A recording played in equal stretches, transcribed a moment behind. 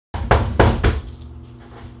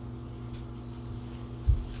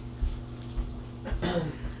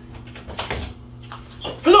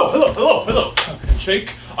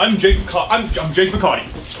Jake. I'm Jake McCarty.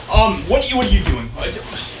 What are you doing?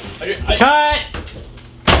 Cut!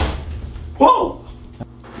 Whoa!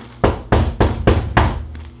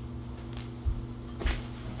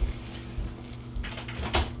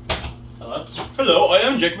 Hello? Hello, I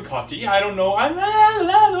am Jake McCarty. I don't know.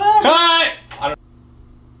 Cut!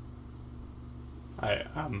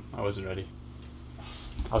 I wasn't ready.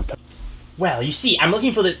 Well, you see, I'm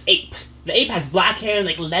looking for this ape. The ape has black hair and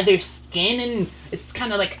like leather skin, and it's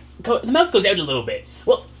kind of like the mouth goes out a little bit.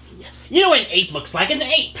 Well, you know what an ape looks like? It's an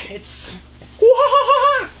ape. It's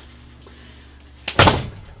not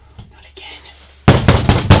again.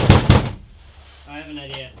 I have an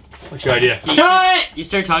idea. What's your idea? Cut! You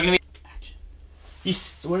start talking to me.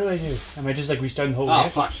 What do I do? Am I just like restarting the whole Oh,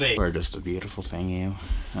 riff? fuck's sake. You're just a beautiful thing, you.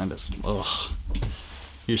 I just, ugh.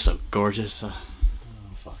 You're so gorgeous. Oh,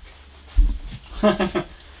 fuck.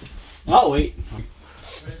 Oh, wait.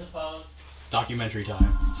 Where's the phone? Documentary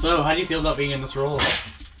time. So, how do you feel about being in this role?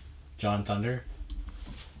 John Thunder?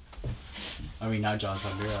 I mean, not John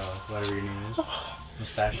Thunder, whatever your name is.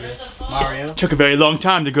 Mustachio? Mario? Took a very long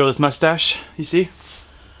time to grow this mustache. You see?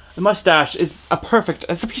 The mustache is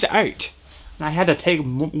it's a piece of art. And I had to take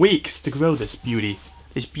weeks to grow this beauty.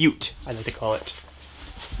 This beaut, I like to call it.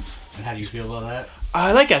 And how do you feel about that?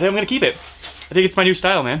 I like it. I think I'm gonna keep it. I think it's my new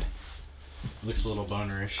style, man. It looks a little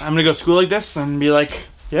bonerish. I'm gonna go to school like this and be like,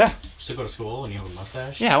 yeah. Still go to school and you have a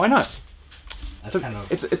mustache? Yeah, why not? That's kind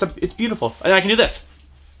of... It's beautiful. And I can do this.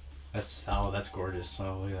 That's gorgeous.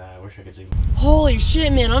 Oh, look at that. I wish I could see. Holy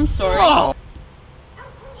shit, man, I'm sorry. Oh!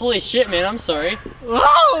 Holy shit, man, I'm sorry.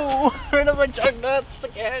 Whoa! Rid of my jug nuts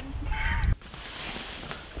again.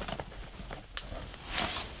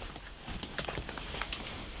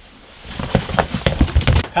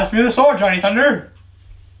 Pass me the sword, Johnny Thunder.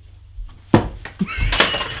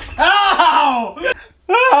 Ow!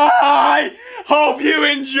 I hope you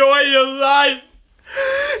enjoy your life.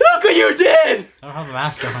 Look what you did! I don't have a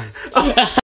mask on.